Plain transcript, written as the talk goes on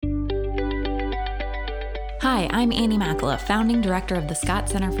Hi, I'm Annie Makala, founding director of the Scott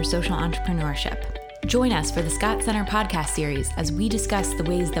Center for Social Entrepreneurship. Join us for the Scott Center podcast series as we discuss the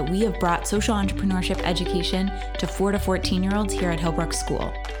ways that we have brought social entrepreneurship education to 4 to 14-year-olds here at Hillbrook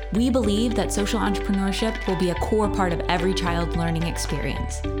School. We believe that social entrepreneurship will be a core part of every child's learning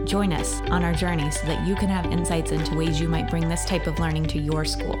experience. Join us on our journey so that you can have insights into ways you might bring this type of learning to your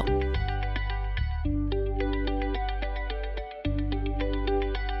school.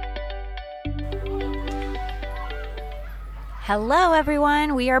 Hello,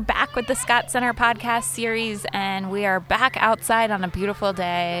 everyone. We are back with the Scott Center podcast series, and we are back outside on a beautiful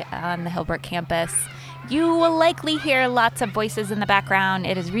day on the Hillbrook campus. You will likely hear lots of voices in the background.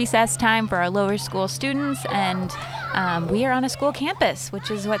 It is recess time for our lower school students, and we are on a school campus,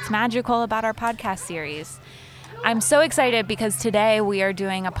 which is what's magical about our podcast series. I'm so excited because today we are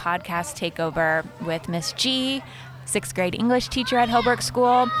doing a podcast takeover with Miss G, sixth grade English teacher at Hillbrook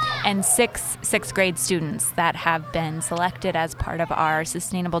School, and six sixth grade students that have been selected as part of our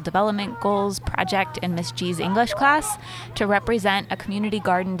Sustainable Development Goals project in Miss G's English class to represent a community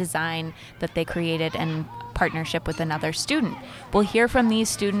garden design that they created in partnership with another student. We'll hear from these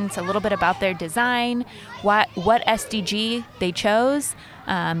students a little bit about their design, what SDG they chose,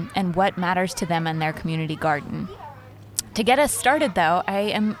 and what matters to them in their community garden. To get us started, though, I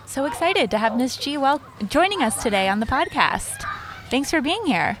am so excited to have Ms. G joining us today on the podcast. Thanks for being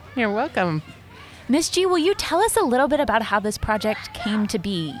here. You're welcome. Ms. G, will you tell us a little bit about how this project came to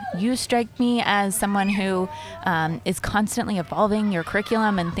be? You strike me as someone who is constantly evolving your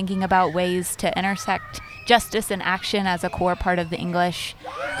curriculum and thinking about ways to intersect justice and action as a core part of the English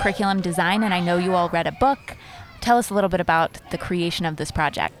curriculum design, and I know you all read a book. Tell us a little bit about the creation of this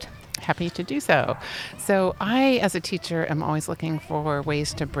project. Happy to do so. So I, as a teacher, am always looking for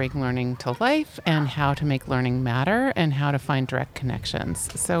ways to bring learning to life and how to make learning matter and how to find direct connections.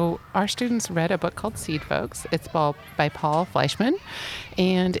 So our students read a book called Seed Folks. It's by Paul Fleischman,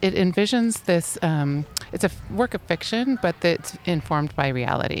 and it envisions this, it's a work of fiction, but it's informed by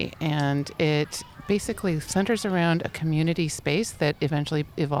reality. And it basically centers around a community space that eventually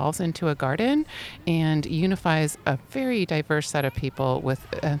evolves into a garden and unifies a very diverse set of people with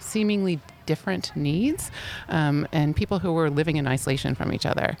seemingly different needs and people who were living in isolation from each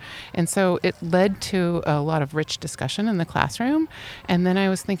other. And so it led to a lot of rich discussion in the classroom. And then I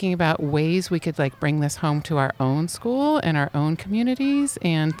was thinking about ways we could bring this home to our own school and our own communities,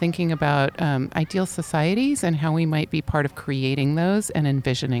 and thinking about ideal societies and how we might be part of creating those and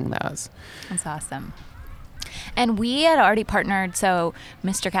envisioning those. That's awesome. And we had already partnered, so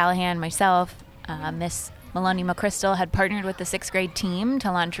Mr. Callahan, myself, Miss Maloney McChrystal had partnered with the sixth grade team to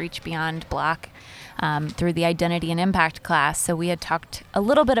launch Reach Beyond Block through the Identity and Impact class. So we had talked a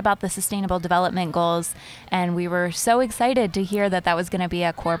little bit about the Sustainable Development Goals, and we were so excited to hear that that was going to be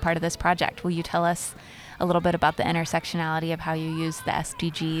a core part of this project. Will you tell us a little bit about the intersectionality of how you use the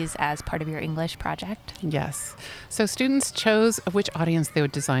SDGs as part of your English project? Yes. So students chose which audience they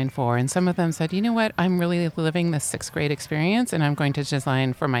would design for, and some of them said, you know what, I'm really living this sixth grade experience, and I'm going to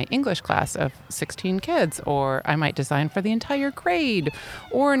design for my English class of 16 kids, or I might design for the entire grade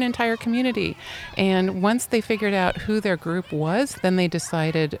or an entire community. And once they figured out who their group was, then they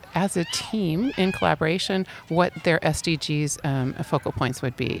decided as a team in collaboration what their SDGs focal points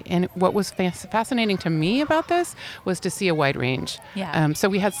would be. And what was fascinating to me about this was to see a wide range. Yeah. So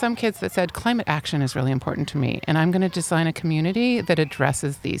we had some kids that said climate action is really important to me, and I'm going to design a community that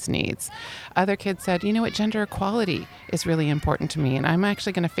addresses these needs. Other kids said, you know what, gender equality is really important to me, and I'm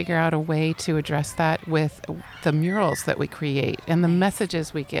actually going to figure out a way to address that with the murals that we create and the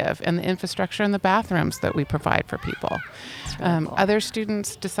messages we give and the infrastructure in the bathrooms that we provide for people. Really cool. Other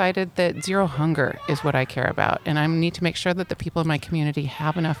students decided that zero hunger is what I care about, and I need to make sure that the people in my community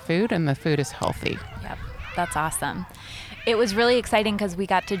have enough food and the food is healthy. Yep. That's awesome. It was really exciting because we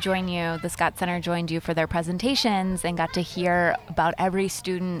got to join you. The Scott Center joined you for their presentations and got to hear about every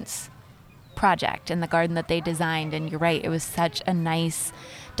student's project in the garden that they designed. And you're right, it was such a nice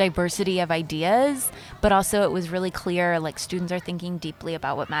diversity of ideas, but also it was really clear, students are thinking deeply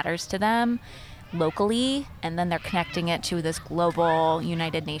about what matters to them locally, and then they're connecting it to this global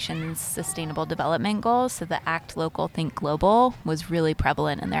United Nations Sustainable Development Goals. So the Act Local, Think Global was really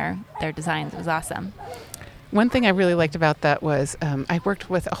prevalent in their designs. It was awesome. One thing I really liked about that was I worked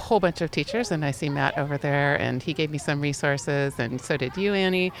with a whole bunch of teachers, and I see Matt over there, and he gave me some resources, and so did you,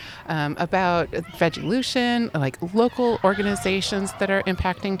 Annie, about Veggielution, like local organizations that are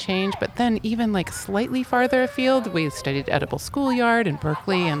impacting change, but then even like slightly farther afield, we studied Edible Schoolyard in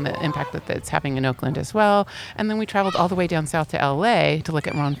Berkeley and the impact that it's having in Oakland as well. And then we traveled all the way down south to LA to look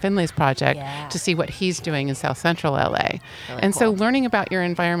at Ron Finley's project to see what he's doing in South Central LA. Really and cool. so learning about your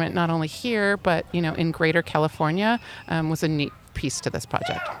environment, not only here, but in greater California, was a neat piece to this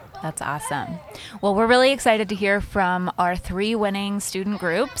project. That's awesome. Well, we're really excited to hear from our 3 winning student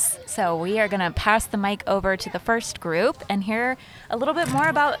groups. So we are going to pass the mic over to the first group and hear a little bit more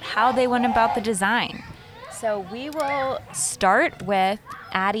about how they went about the design. So we will start with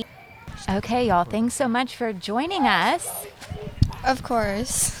Addie. Okay, y'all, thanks so much for joining us. Of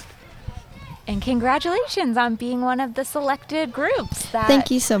course. And congratulations on being one of the selected groups that Thank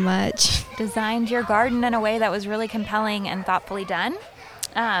you so much. designed your garden in a way that was really compelling and thoughtfully done.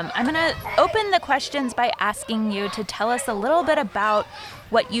 I'm going to open the questions by asking you to tell us a little bit about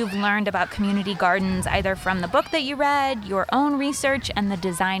what you've learned about community gardens, either from the book that you read, your own research, and the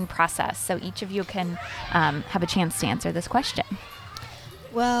design process. So each of you can have a chance to answer this question.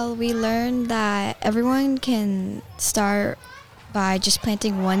 Well, we learned that everyone can start by just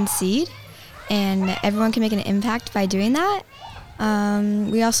planting one seed, and everyone can make an impact by doing that.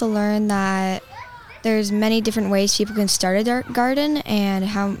 We also learned that there's many different ways people can start a garden, and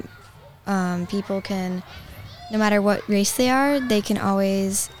how people can, no matter what race they are, they can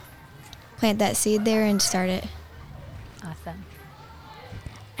always plant that seed there and start it. Awesome.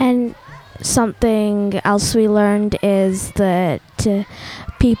 And something else we learned is that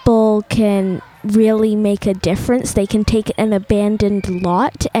people can really make a difference. They can take an abandoned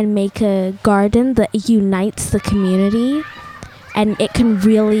lot and make a garden that unites the community. And it can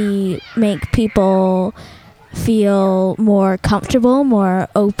really make people feel more comfortable, more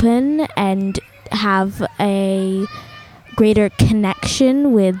open, and have a greater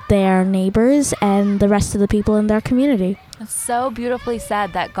connection with their neighbors and the rest of the people in their community. It's so beautifully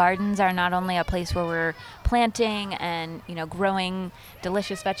said that gardens are not only a place where we're planting and growing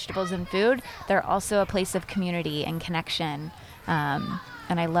delicious vegetables and food, they're also a place of community and connection.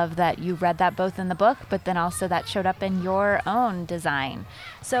 And I love that you read that both in the book, but then also that showed up in your own design.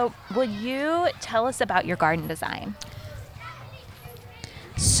 So will you tell us about your garden design?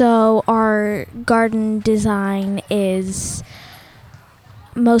 So our garden design is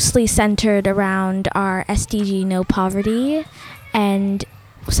mostly centered around our SDG No Poverty, and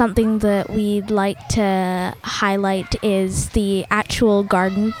something that we'd like to highlight is the actual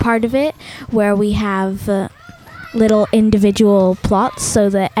garden part of it, where we have little individual plots so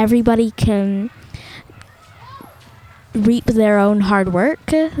that everybody can reap their own hard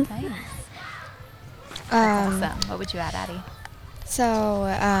work. Nice. That's awesome. What would you add, Addie? So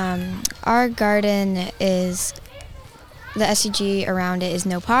our garden is, the SDG around it is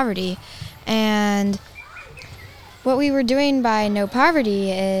no poverty. And what we were doing by no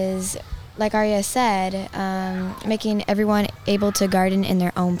poverty is, like Arya said, making everyone able to garden in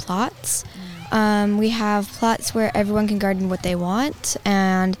their own plots. We have plots where everyone can garden what they want,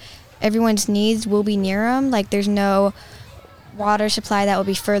 and everyone's needs will be near them. Like, there's no water supply that will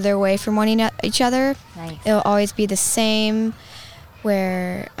be further away from each other. Nice. It'll always be the same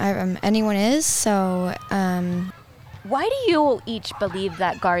where anyone is. So Why do you each believe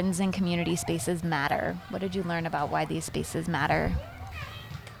that gardens and community spaces matter? What did you learn about why these spaces matter?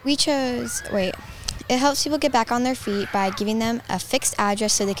 it helps people get back on their feet by giving them a fixed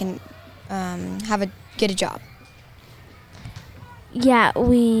address so they can get a job. Yeah,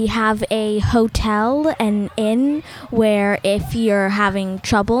 we have a hotel and inn where if you're having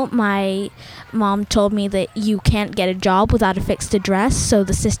trouble, my mom told me that you can't get a job without a fixed address, so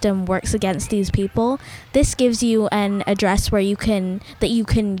the system works against these people. This gives you an address where you can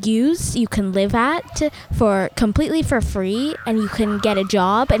live at completely for free, and you can get a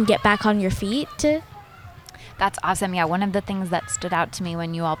job and get back on your feet. That's awesome. Yeah, one of the things that stood out to me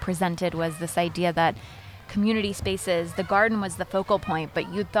when you all presented was this idea that community spaces, the garden was the focal point,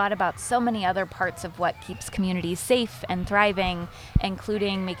 but you thought about so many other parts of what keeps communities safe and thriving,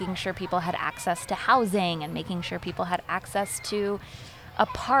 including making sure people had access to housing and making sure people had access to a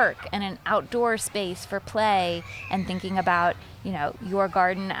park and an outdoor space for play, and thinking about, your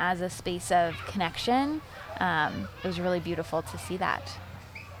garden as a space of connection. It was really beautiful to see that.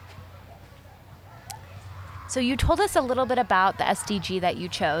 So you told us a little bit about the SDG that you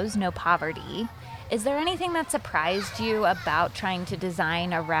chose, No Poverty. Is there anything that surprised you about trying to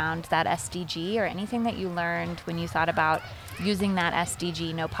design around that SDG, or anything that you learned when you thought about using that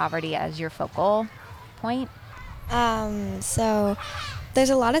SDG, No Poverty, as your focal point? So there's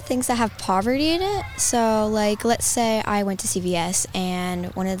a lot of things that have poverty in it. So, like, let's say I went to CVS and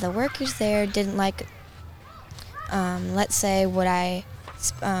one of the workers there didn't like, let's say, like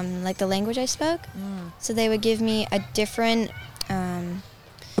the language I spoke. So they would give me a different, they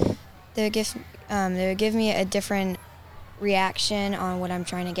would give me a different reaction on what I'm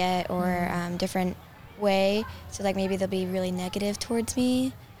trying to get, or different way. So, like, maybe they'll be really negative towards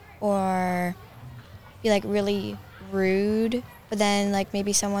me, or be like really rude, but then like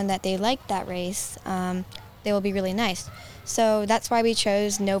maybe someone that they like that race, they will be really nice. So that's why we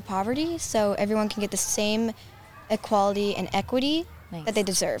chose no poverty, so everyone can get the same equality and equity that they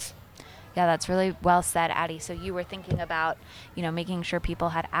deserve. Yeah, that's really well said, Addie. So you were thinking about, making sure people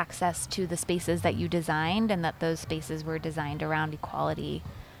had access to the spaces that you designed, and that those spaces were designed around equality.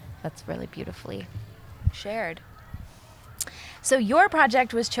 That's really beautifully shared. So your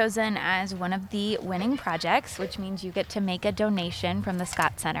project was chosen as one of the winning projects, which means you get to make a donation from the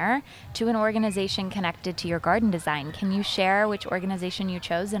Scott Center to an organization connected to your garden design. Can you share which organization you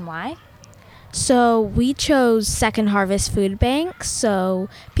chose and why? So we chose Second Harvest Food Bank, so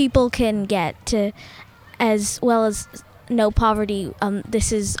people can get as well as no poverty.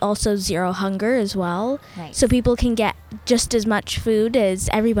 This is also zero hunger as well. Nice. So people can get just as much food as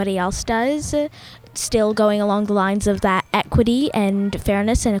everybody else does, still going along the lines of that equity and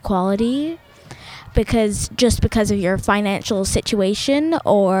fairness and equality. Because of your financial situation,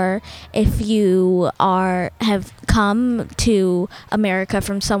 or if you have come to America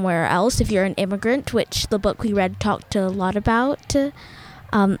from somewhere else, if you're an immigrant, which the book we read talked a lot about,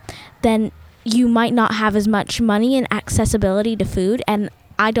 then you might not have as much money and accessibility to food. And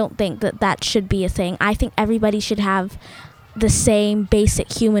I don't think that should be a thing. I think everybody should have the same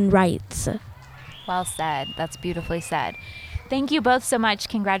basic human rights. Well said. That's beautifully said. Thank you both so much.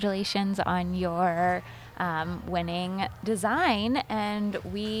 Congratulations on your winning design. And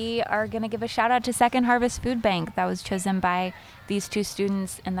we are going to give a shout out to Second Harvest Food Bank. That was chosen by these two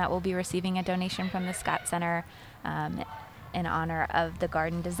students, and that will be receiving a donation from the Scott Center in honor of the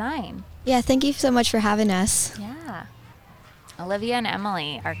garden design. Yeah, thank you so much for having us. Yeah. Olivia and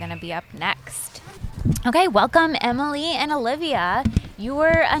Emily are going to be up next. Okay, welcome Emily and Olivia. You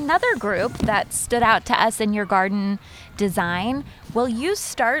were another group that stood out to us in your garden design. Will you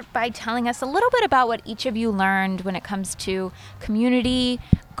start by telling us a little bit about what each of you learned when it comes to community,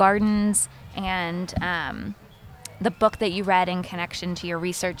 gardens, and the book that you read in connection to your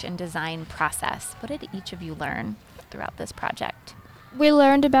research and design process? What did each of you learn throughout this project? We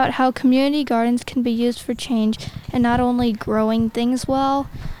learned about how community gardens can be used for change, and not only growing things well,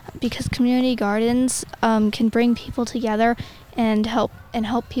 because community gardens can bring people together and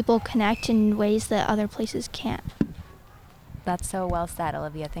help people connect in ways that other places can't. That's so well said,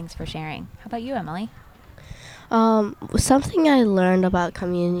 Olivia. Thanks for sharing. How about you, Emily? Something I learned about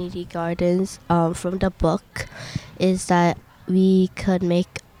community gardens from the book is that we could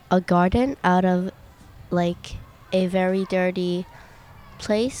make a garden out of like a very dirty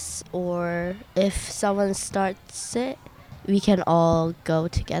place, or if someone starts it, we can all go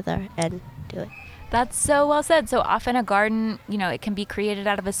together and do it. That's so well said. So often a garden, it can be created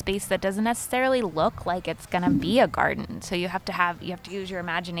out of a space that doesn't necessarily look like it's going to be a garden. So you have to use your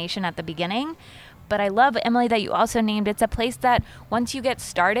imagination at the beginning. But I love, Emily, that you also named it's a place that once you get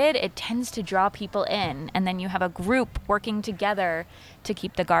started, it tends to draw people in. And then you have a group working together to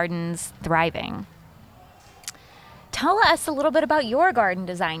keep the gardens thriving. Tell us a little bit about your garden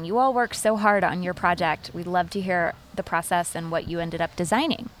design. You all worked so hard on your project. We'd love to hear the process and what you ended up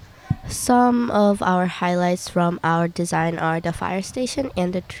designing. Some of our highlights from our design are the fire station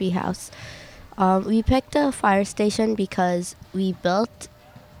and the treehouse. We picked the fire station because we built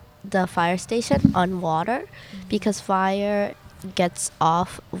the fire station on water, because fire gets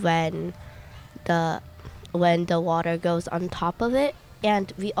off when the water goes on top of it.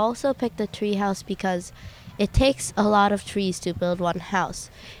 And we also picked the treehouse because it takes a lot of trees to build one house,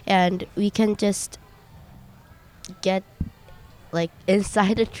 and we can just get like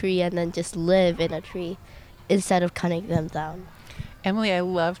inside a tree and then just live in a tree instead of cutting them down. Emily, I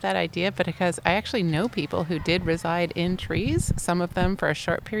love that idea, but because I actually know people who did reside in trees, some of them for a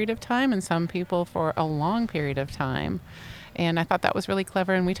short period of time and some people for a long period of time. And I thought that was really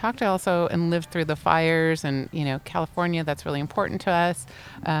clever. And we talked also and lived through the fires, and, California, that's really important to us.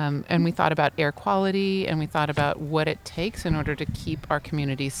 And we thought about air quality, and we thought about what it takes in order to keep our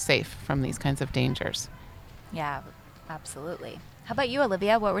communities safe from these kinds of dangers. Yeah, absolutely. How about you,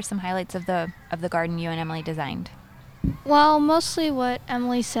 Olivia? What were some highlights of the garden you and Emily designed? Well, mostly what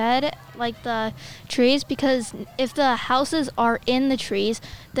Emily said, like the trees, because if the houses are in the trees,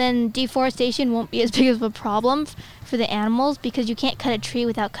 then deforestation won't be as big of a problem for the animals, because you can't cut a tree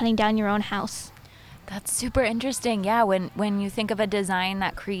without cutting down your own house. That's super interesting. Yeah, when you think of a design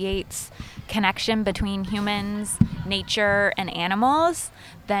that creates connection between humans, nature, and animals,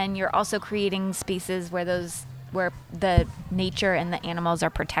 then you're also creating spaces where the nature and the animals are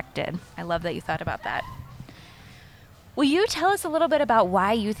protected. I love that you thought about that. Will you tell us a little bit about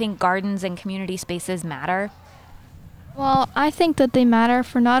why you think gardens and community spaces matter? Well, I think that they matter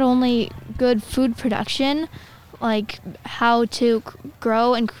for not only good food production, like how to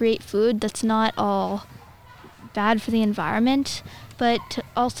grow and create food that's not all bad for the environment, but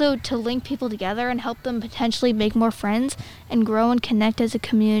also to link people together and help them potentially make more friends and grow and connect as a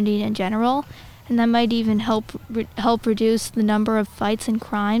community in general. And that might even help reduce the number of fights and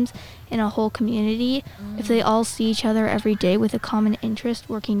crimes in a whole community if they all see each other every day with a common interest,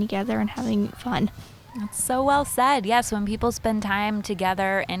 working together and having fun. That's so well said. Yes, when people spend time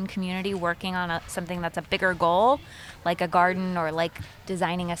together in community working on something that's a bigger goal, like a garden or like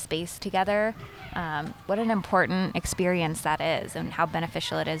designing a space together, what an important experience that is and how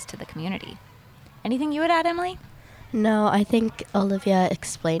beneficial it is to the community. Anything you would add, Emily? No, I think Olivia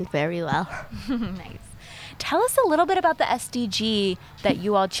explained very well. Nice. Tell us a little bit about the SDG that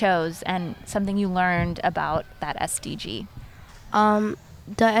you all chose and something you learned about that SDG.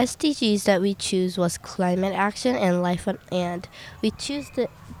 The SDGs that we choose was climate action and life on land. We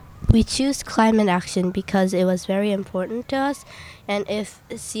choose climate action because it was very important to us, and if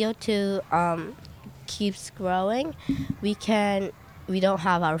CO2 keeps growing, we don't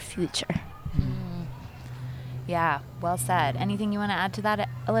have our future. Yeah, well said. Anything you want to add to that,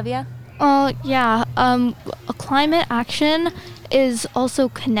 Olivia? Yeah. Climate action is also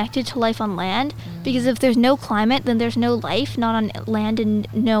connected to life on land, because if there's no climate, then there's no life, not on land and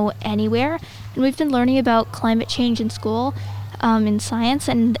no anywhere. And we've been learning about climate change in school, in science,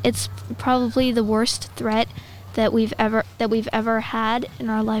 and it's probably the worst threat that we've ever had in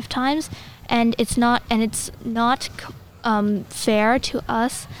our lifetimes. And it's not fair to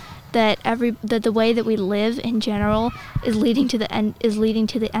us that the way that we live in general is leading to the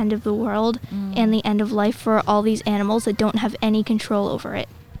end of the world and the end of life for all these animals that don't have any control over it.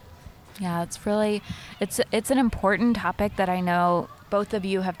 Yeah, it's an important topic that I know both of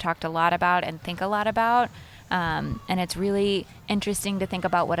you have talked a lot about and think a lot about, and it's really interesting to think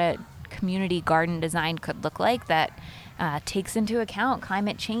about what a community garden design could look like that takes into account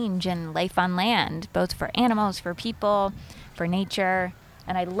climate change and life on land, both for animals, for people, for nature.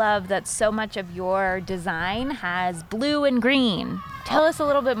 And I love that so much of your design has blue and green. Tell us a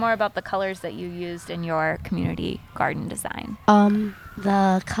little bit more about the colors that you used in your community garden design.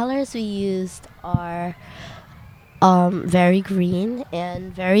 The colors we used are very green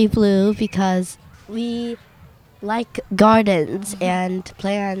and very blue because we like gardens and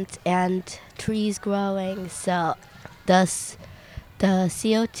plants and trees growing, so the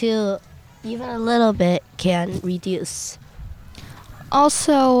CO2 even a little bit can reduce.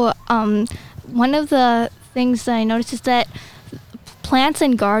 Also, one of the things that I noticed is that plants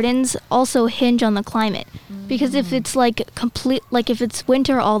and gardens also hinge on the climate, because if it's if it's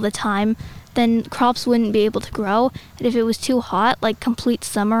winter all the time, then crops wouldn't be able to grow. And if it was too hot, like complete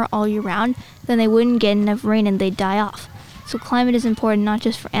summer all year round, then they wouldn't get enough rain and they'd die off. So climate is important not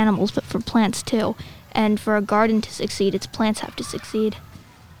just for animals, but for plants too. And for a garden to succeed, its plants have to succeed.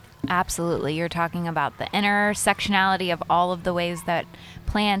 Absolutely. You're talking about the intersectionality of all of the ways that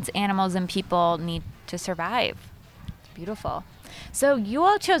plants, animals, and people need to survive. It's beautiful. So you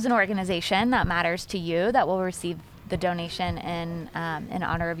all chose an organization that matters to you that will receive the donation in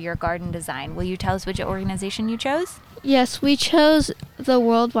honor of your garden design. Will you tell us which organization you chose? Yes, we chose the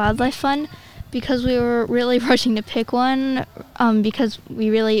World Wildlife Fund because we were really rushing to pick one, because we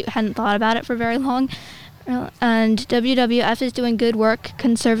really hadn't thought about it for very long. And WWF is doing good work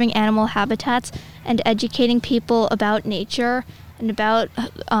conserving animal habitats and educating people about nature and about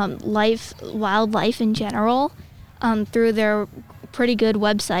wildlife in general, through their pretty good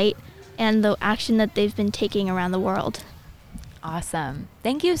website and the action that they've been taking around the world. Awesome.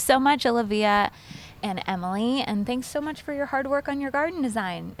 Thank you so much, Olivia and Emily, and thanks so much for your hard work on your garden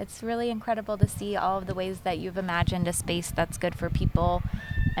design. It's really incredible to see all of the ways that you've imagined a space that's good for people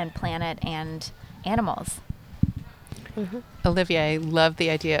and planet and animals. Mm-hmm. Olivia, I love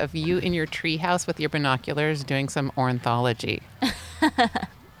the idea of you in your treehouse with your binoculars doing some ornithology.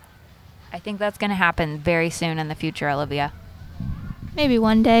 I think that's going to happen very soon in the future, Olivia. Maybe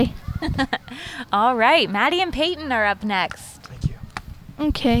one day. All right, Maddie and Peyton are up next. Thank you.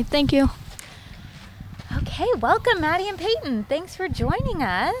 Okay, thank you. Okay. Hey, welcome, Maddie and Peyton. Thanks for joining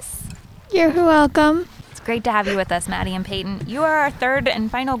us. You're welcome. It's great to have you with us, Maddie and Peyton. You are our third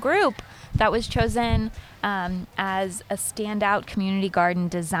and final group that was chosen as a standout community garden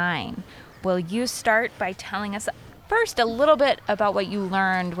design. Will you start by telling us first a little bit about what you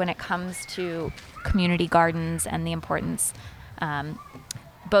learned when it comes to community gardens and the importance,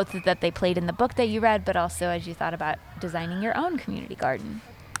 both that they played in the book that you read, but also as you thought about designing your own community garden?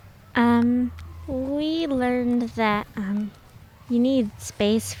 We learned that you need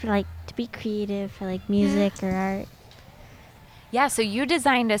space for to be creative for music or art. Yeah, so you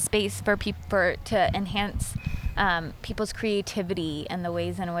designed a space for people to enhance people's creativity and the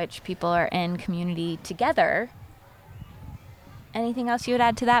ways in which people are in community together. Anything else you would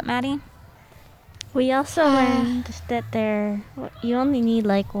add to that, Maddie? We also learned that you only need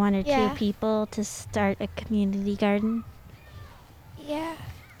 1 or 2 people to start a community garden. Yeah.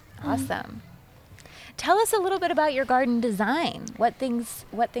 Awesome. Tell us a little bit about your garden design. What things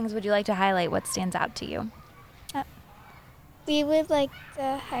would you like to highlight? What stands out to you? We would like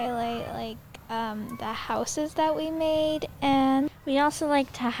to highlight the houses that we made, and We also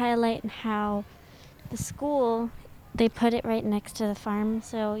like to highlight how the school, they put it right next to the farm,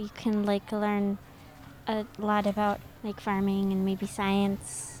 so you can learn a lot about farming and maybe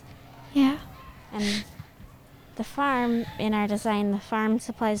science. yeah. And the farm, in our design, the farm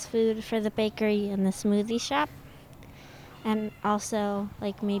supplies food for the bakery and the smoothie shop, and also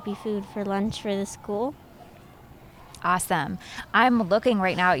maybe food for lunch for the school. Awesome. I'm looking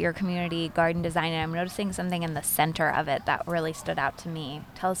right now at your community garden design, and I'm noticing something in the center of it that really stood out to me.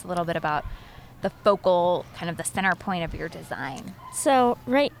 Tell us a little bit about the focal, kind of the center point of your design. So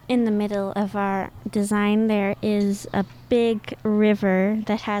right in the middle of our design, there is a big river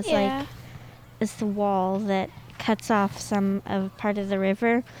that has this wall that cuts off some of part of the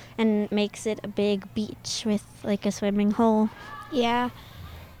river and makes it a big beach with a swimming hole. Yeah.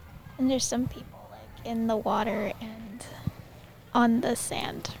 And there's some people in the water and on the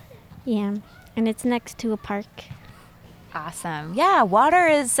sand. Yeah, and it's next to a park. Awesome. Yeah, water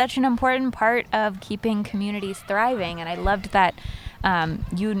is such an important part of keeping communities thriving, and I loved that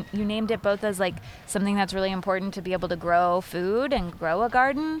you named it both as something that's really important to be able to grow food and grow a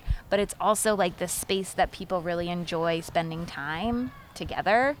garden, but it's also this space that people really enjoy spending time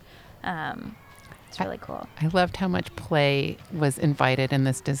together. It's really cool. I loved how much play was invited in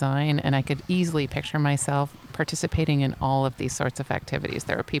this design, and I could easily picture myself participating in all of these sorts of activities.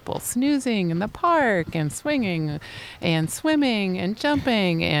 There were people snoozing in the park and swinging and swimming and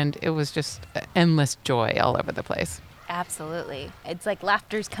jumping, and it was just endless joy all over the place. Absolutely. It's like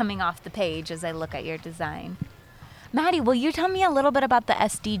laughter's coming off the page as I look at your design. Maddie, will you tell me a little bit about the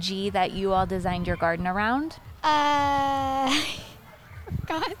SDG that you all designed your garden around? God.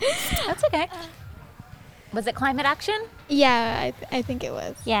 That's okay. Was it climate action? Yeah, I think it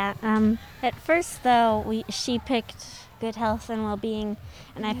was. Yeah, at first though, she picked good health and well-being,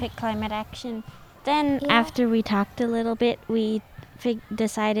 and I picked climate action. Then after we talked a little bit, we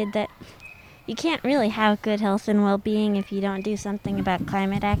decided that you can't really have good health and well-being if you don't do something about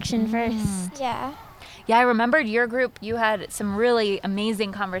climate action first. Yeah. Yeah, I remembered your group, you had some really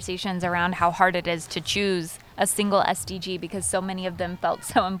amazing conversations around how hard it is to choose a single SDG because so many of them felt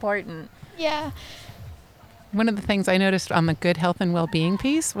so important. Yeah. One of the things I noticed on the good health and well-being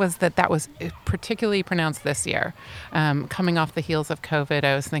piece was that was particularly pronounced this year. Coming off the heels of COVID,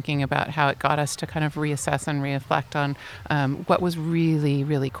 I was thinking about how it got us to kind of reassess and reflect on what was really,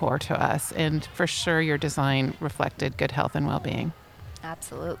 really core to us. And for sure, your design reflected good health and well-being.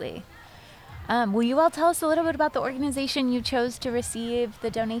 Absolutely. Will you all tell us a little bit about the organization you chose to receive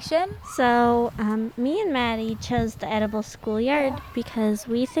the donation? So me and Maddie chose the Edible Schoolyard because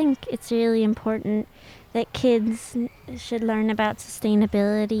we think it's really important that kids should learn about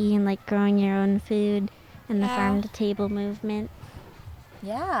sustainability and growing your own food and the farm to table movement.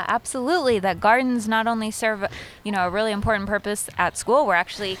 Yeah, absolutely. That gardens not only serve, a really important purpose at school. We're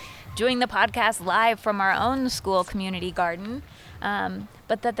actually doing the podcast live from our own school community garden,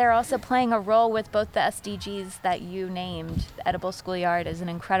 but that they're also playing a role with both the SDGs that you named. The Edible Schoolyard is an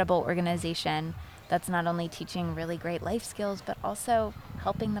incredible organization that's not only teaching really great life skills, but also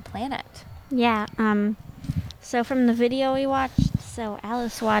helping the planet. Yeah, so from the video we watched,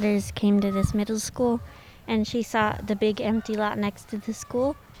 Alice Waters came to this middle school and she saw the big empty lot next to the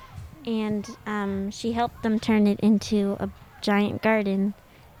school, and she helped them turn it into a giant garden.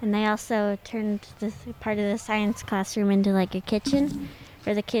 And they also turned this part of the science classroom into a kitchen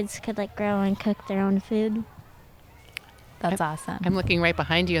where the kids could grow and cook their own food. That's awesome. I'm looking right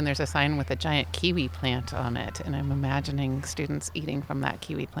behind you, and there's a sign with a giant kiwi plant on it, and I'm imagining students eating from that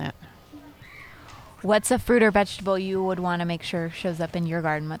kiwi plant. What's a fruit or vegetable you would want to make sure shows up in your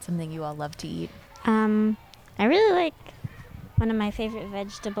garden? What's something you all love to eat? I really like one of my favorite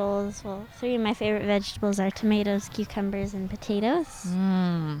vegetables. Well, 3 of my favorite vegetables are tomatoes, cucumbers, and potatoes.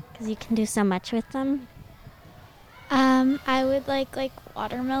 Because you can do so much with them. I would like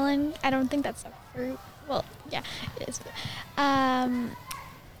watermelon. I don't think that's a fruit. Well, yeah, it is.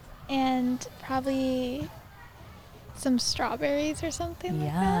 And probably some strawberries or something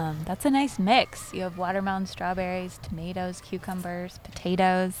like that. That's a nice mix. You have watermelon, strawberries, tomatoes, cucumbers,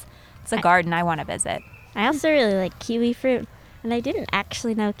 potatoes. It's a garden I want to visit. I also really like kiwi fruit. And I didn't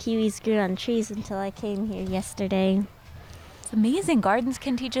actually know kiwis grew on trees until I came here yesterday. It's amazing. Gardens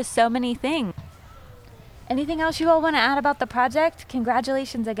can teach us so many things. Anything else you all want to add about the project?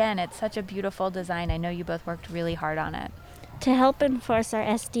 Congratulations again. It's such a beautiful design. I know you both worked really hard on it. To help enforce our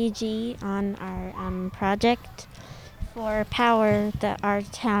SDG on our project, for power, our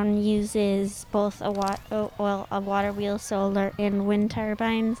town uses both a water wheel, solar, and wind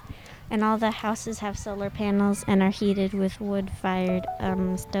turbines. And all the houses have solar panels and are heated with wood-fired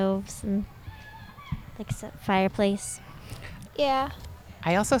stoves and fireplace. Yeah.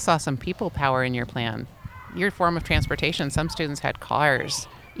 I also saw some people power in your plan. Your form of transportation, some students had cars,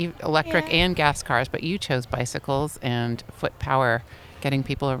 electric and gas cars, but you chose bicycles and foot power, getting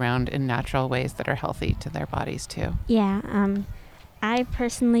people around in natural ways that are healthy to their bodies too. Yeah, I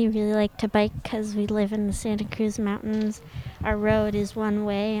personally really like to bike because we live in the Santa Cruz Mountains. Our road is one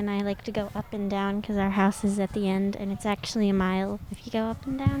way, and I like to go up and down because our house is at the end, and it's actually a mile if you go up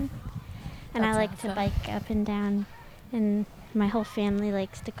and down. And I like to bike up and down, and my whole family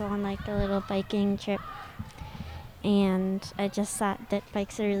likes to go on a little biking trip. And I just thought that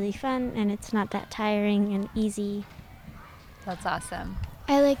bikes are really fun, and it's not that tiring and easy. That's awesome.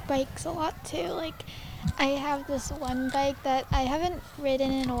 I like bikes a lot too. I have this one bike that I haven't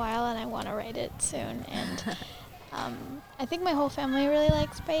ridden in a while, and I want to ride it soon. And I think my whole family really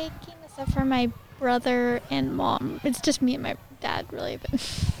likes biking, except for my brother and mom. It's just me and my dad, really. But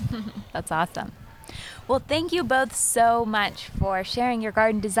That's awesome. Well, thank you both so much for sharing your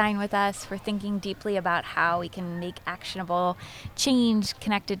garden design with us, for thinking deeply about how we can make actionable change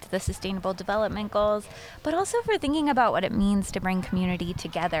connected to the Sustainable Development Goals, but also for thinking about what it means to bring community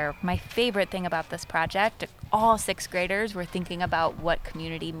together. My favorite thing about this project, all 6th graders were thinking about what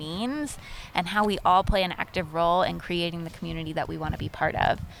community means and how we all play an active role in creating the community that we want to be part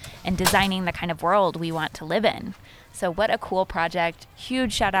of and designing the kind of world we want to live in. So what a cool project.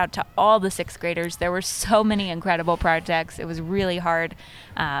 Huge shout out to all the 6th graders. There were so many incredible projects. It was really hard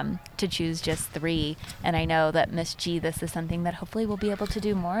to choose just 3. And I know that Miss G, this is something that hopefully we'll be able to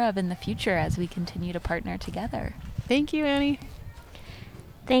do more of in the future as we continue to partner together. Thank you, Annie.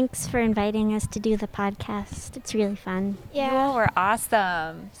 Thanks for inviting us to do the podcast. It's really fun. You all were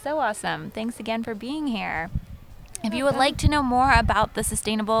awesome. So awesome. Thanks again for being here. If you would like to know more about the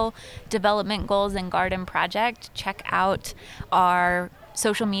Sustainable Development Goals and Garden Project, check out our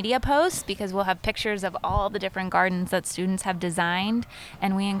social media posts because we'll have pictures of all the different gardens that students have designed,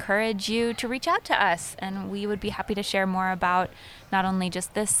 and we encourage you to reach out to us, and we would be happy to share more about not only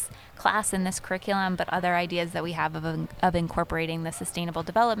just this class and this curriculum, but other ideas that we have of incorporating the Sustainable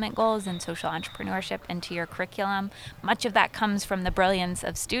Development Goals and social entrepreneurship into your curriculum. Much of that comes from the brilliance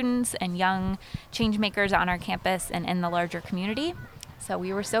of students and young change makers on our campus and in the larger community. So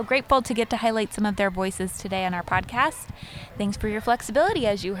we were so grateful to get to highlight some of their voices today on our podcast. Thanks for your flexibility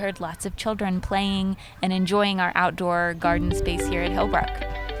as you heard lots of children playing and enjoying our outdoor garden space here at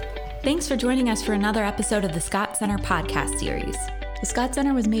Hillbrook. Thanks for joining us for another episode of the Scott Center podcast series. The Scott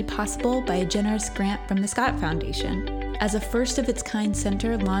Center was made possible by a generous grant from the Scott Foundation. As a first-of-its-kind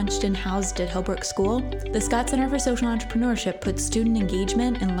center launched and housed at Hillbrook School, the Scott Center for Social Entrepreneurship puts student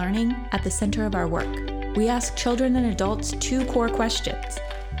engagement and learning at the center of our work. We ask children and adults 2 core questions.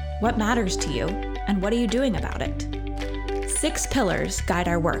 What matters to you, and what are you doing about it? 6 pillars guide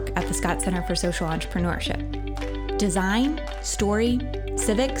our work at the Scott Center for Social Entrepreneurship: design, story,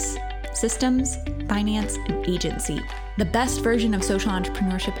 civics, systems, finance, and agency. The best version of social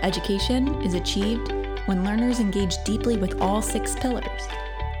entrepreneurship education is achieved when learners engage deeply with all 6 pillars.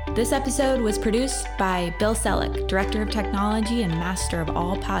 This episode was produced by Bill Selleck, Director of Technology and Master of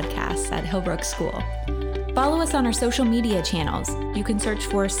all podcasts at Hillbrook School. Follow us on our social media channels. You can search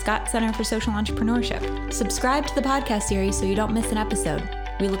for Scott Center for Social Entrepreneurship. Subscribe to the podcast series so you don't miss an episode.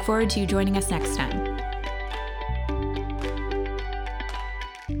 We look forward to you joining us next time.